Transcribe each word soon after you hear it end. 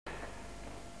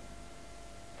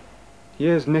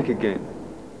Here's Nick again.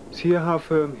 See how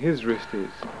firm his wrist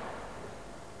is,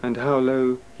 and how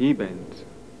low he bends.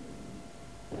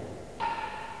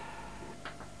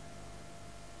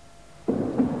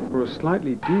 For a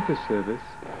slightly deeper service,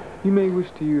 you may wish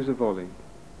to use a volley.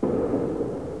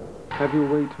 Have your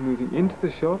weight moving into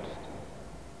the shot,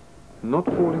 not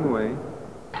falling away,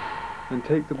 and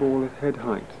take the ball at head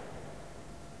height.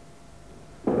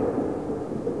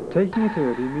 Taking it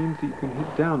early means that you can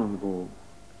hit down on the ball,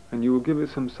 and you will give it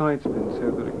some side spin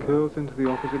so that it curls into the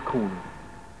opposite corner.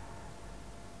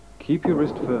 Keep your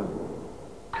wrist firm.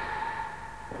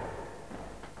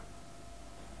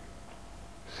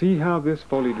 See how this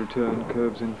volleyed return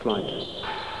curves in flight.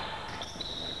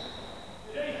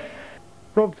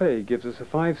 Rob Fay gives us a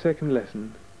 5-second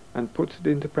lesson and puts it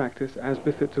into practice as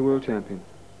befits a world champion.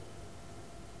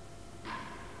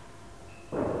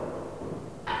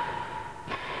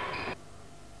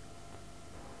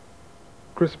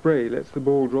 Chris Bray lets the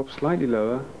ball drop slightly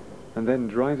lower and then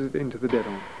drives it into the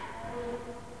dead-on.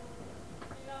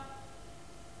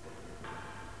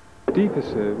 Deeper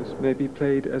serves may be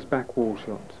played as back wall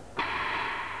shots.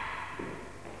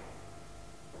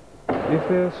 If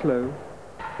they are slow,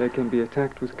 they can be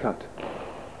attacked with cut.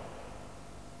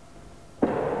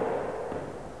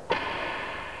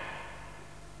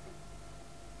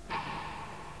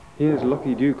 Here's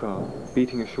Lockie Ducar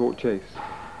beating a short chase.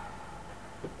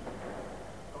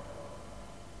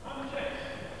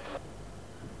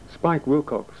 Spike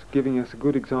Wilcox giving us a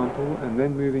good example and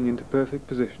then moving into perfect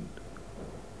position.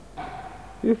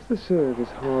 If the serve is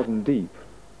hard and deep,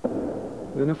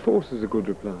 then a force is a good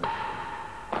reply.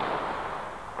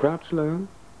 Crouch low,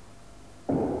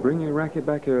 bring your racket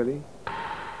back early,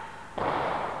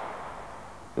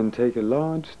 and take a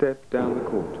large step down the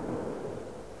court.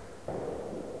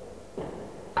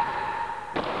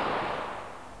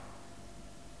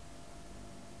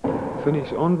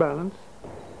 Finish on balance,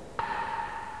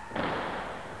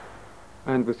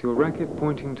 and with your racket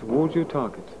pointing towards your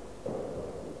target.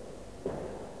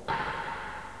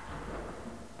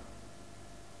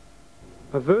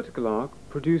 A vertical arc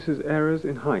produces errors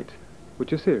in height,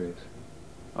 which are serious.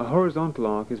 A horizontal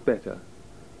arc is better.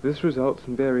 This results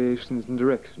in variations in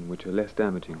direction, which are less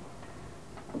damaging.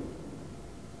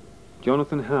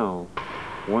 Jonathan Howe,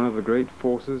 one of the great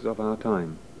forces of our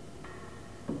time.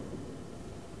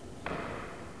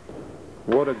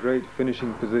 What a great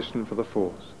finishing position for the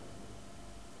force.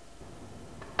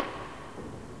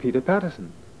 Peter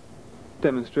Patterson,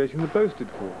 demonstrating the boasted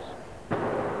force.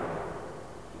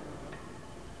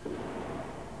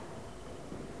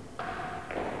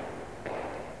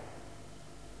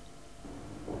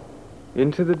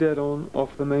 Into the dead-on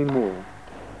off the main wall.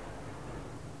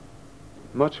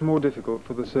 Much more difficult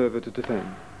for the server to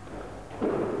defend.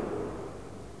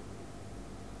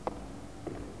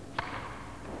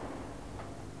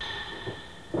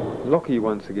 Lockie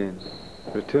once again,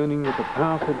 returning with a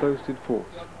powerful boasted force.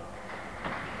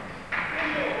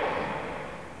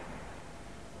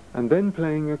 And then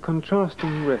playing a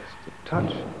contrasting rest of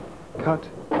touch, cut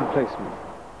and placement.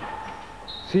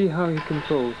 See how he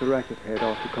controls the racket head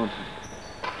after contact.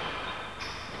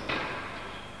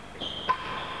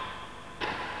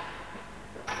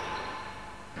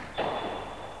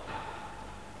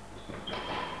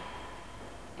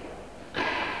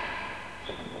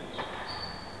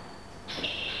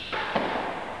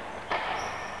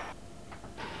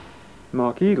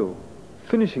 Mark Edel,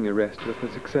 finishing a rest with a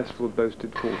successful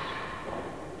boasted force.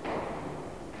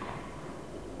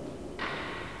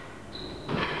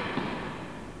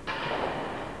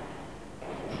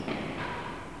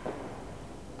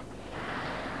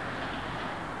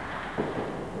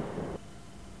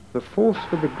 The force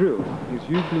for the grill is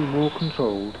usually more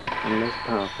controlled and less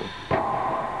powerful.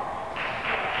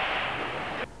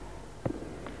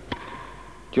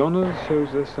 Johners shows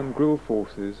us some grill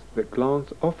forces that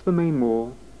glance off the main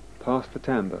wall past the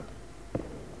timbre.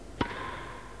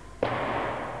 The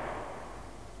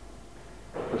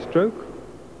stroke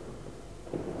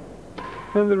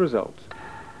and the result.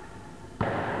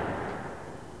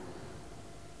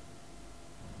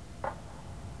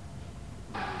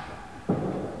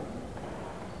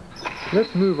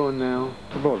 Let's move on now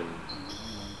to volley.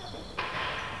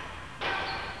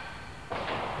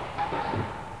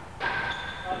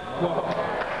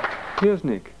 Here's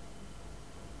Nick.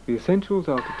 The essentials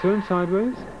are to turn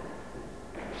sideways,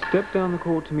 step down the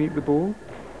court to meet the ball,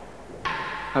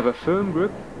 have a firm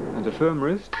grip and a firm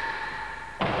wrist,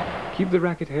 keep the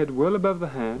racket head well above the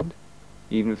hand,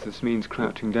 even if this means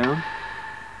crouching down,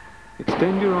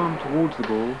 extend your arm towards the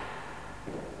ball,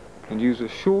 and use a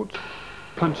short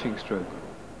punching stroke.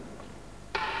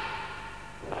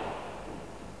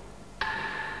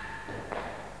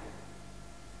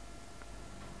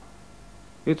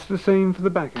 It's the same for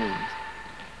the backhands.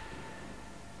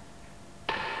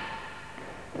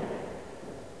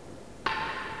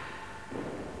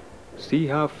 See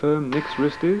how firm Nick's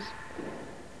wrist is?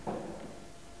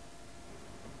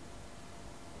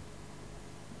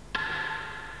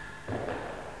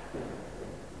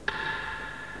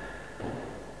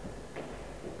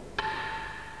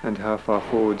 And how far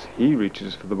forwards he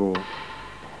reaches for the ball.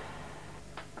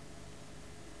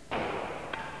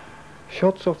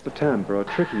 Shots off the timbre are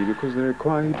tricky because they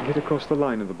require you to hit across the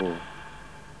line of the ball.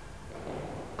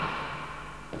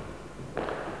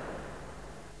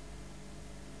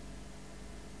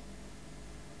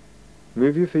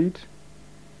 Move your feet.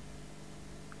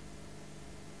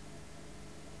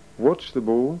 Watch the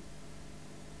ball.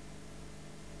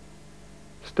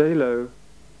 Stay low.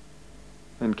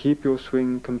 And keep your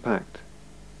swing compact.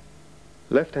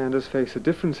 Left-handers face a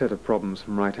different set of problems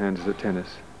from right-handers at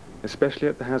tennis, especially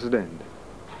at the hazard end.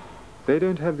 They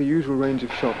don't have the usual range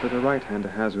of shot that a right-hander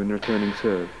has when returning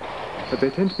serve, but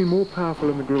they tend to be more powerful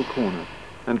in the grill corner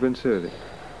and when serving.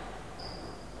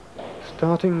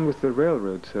 Starting with the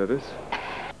railroad service,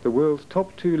 the world's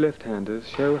top 2 left-handers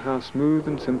show how smooth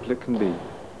and simple it can be.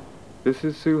 This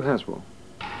is Sue Haswell.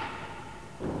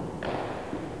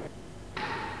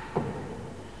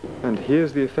 And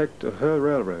here's the effect of her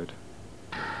railroad.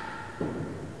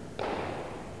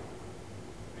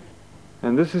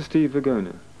 And this is Steve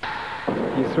Vergona.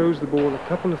 He throws the ball a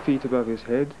couple of feet above his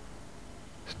head,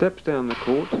 steps down the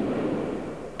court,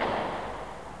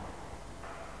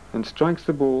 and strikes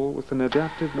the ball with an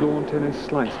adapted lawn tennis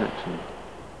slice action.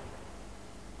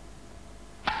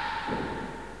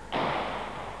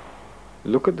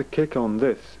 Look at the kick on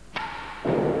this.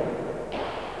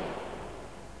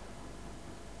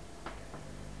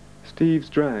 Steve's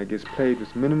drag is played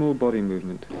with minimal body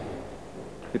movement.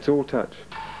 It's all touch.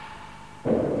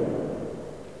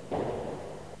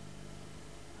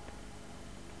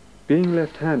 Being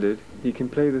left-handed, he can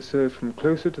play the serve from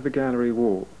closer to the gallery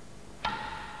wall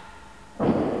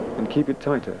and keep it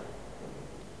tighter.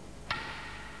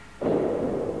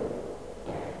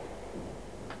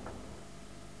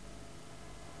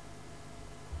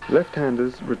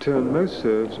 Left-handers return most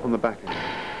serves on the backhand.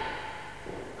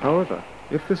 However,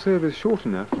 if the serve is short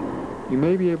enough, you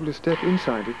may be able to step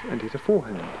inside it and hit a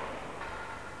forehand.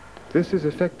 This is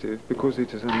effective because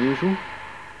it is unusual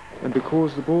and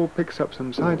because the ball picks up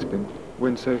some side spin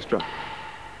when so struck.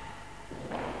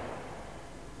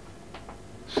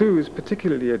 Sue is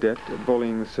particularly adept at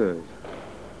volleying the serve.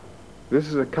 This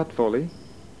is a cut volley,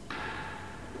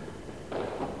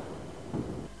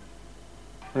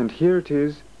 and here it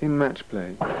is in match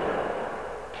play.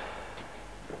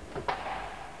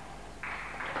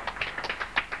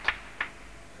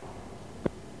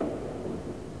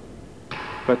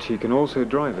 But she can also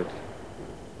drive it.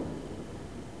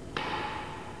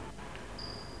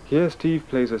 Here Steve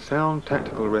plays a sound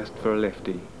tactical rest for a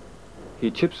lefty.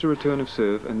 He chips the return of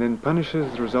serve and then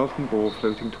punishes the resultant ball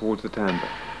floating towards the timbre.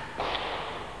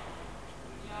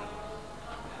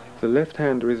 The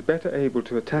left-hander is better able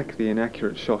to attack the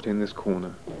inaccurate shot in this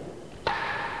corner.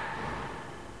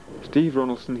 Steve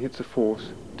Ronaldson hits a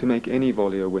force to make any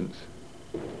volleyer wince.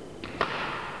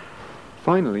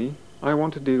 Finally, I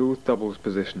want to deal with doubles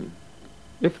positioning.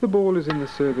 If the ball is in the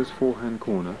server's forehand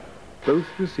corner, both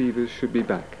receivers should be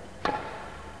back.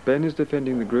 Ben is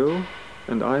defending the grill,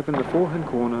 and Ivan the forehand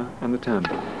corner and the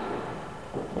timbre.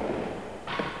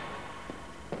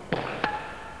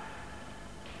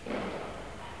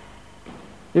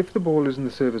 If the ball is in the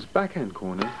server's backhand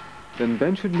corner, then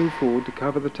Ben should move forward to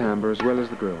cover the timbre as well as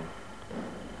the grill.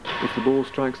 If the ball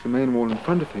strikes the main wall in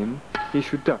front of him, he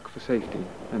should duck for safety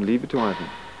and leave it to Ivan.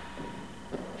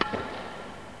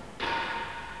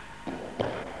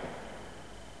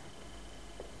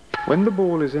 When the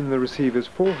ball is in the receiver's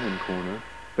forehand corner,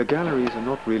 the galleries are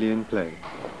not really in play,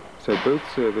 so both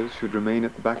servers should remain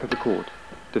at the back of the court,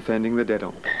 defending the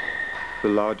dead-on, the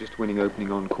largest winning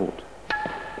opening on court.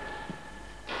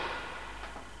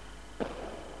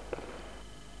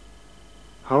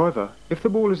 However, if the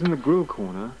ball is in the grill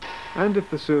corner, and if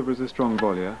the server is a strong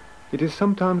volleyer, it is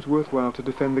sometimes worthwhile to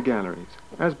defend the galleries,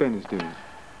 as Ben is doing.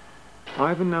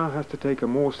 Ivan now has to take a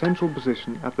more central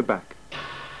position at the back.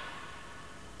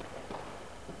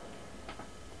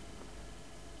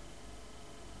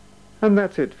 And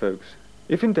that's it, folks.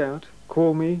 If in doubt,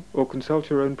 call me or consult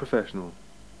your own professional.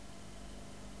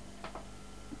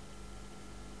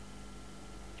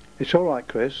 It's all right,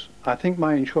 Chris. I think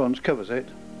my insurance covers it.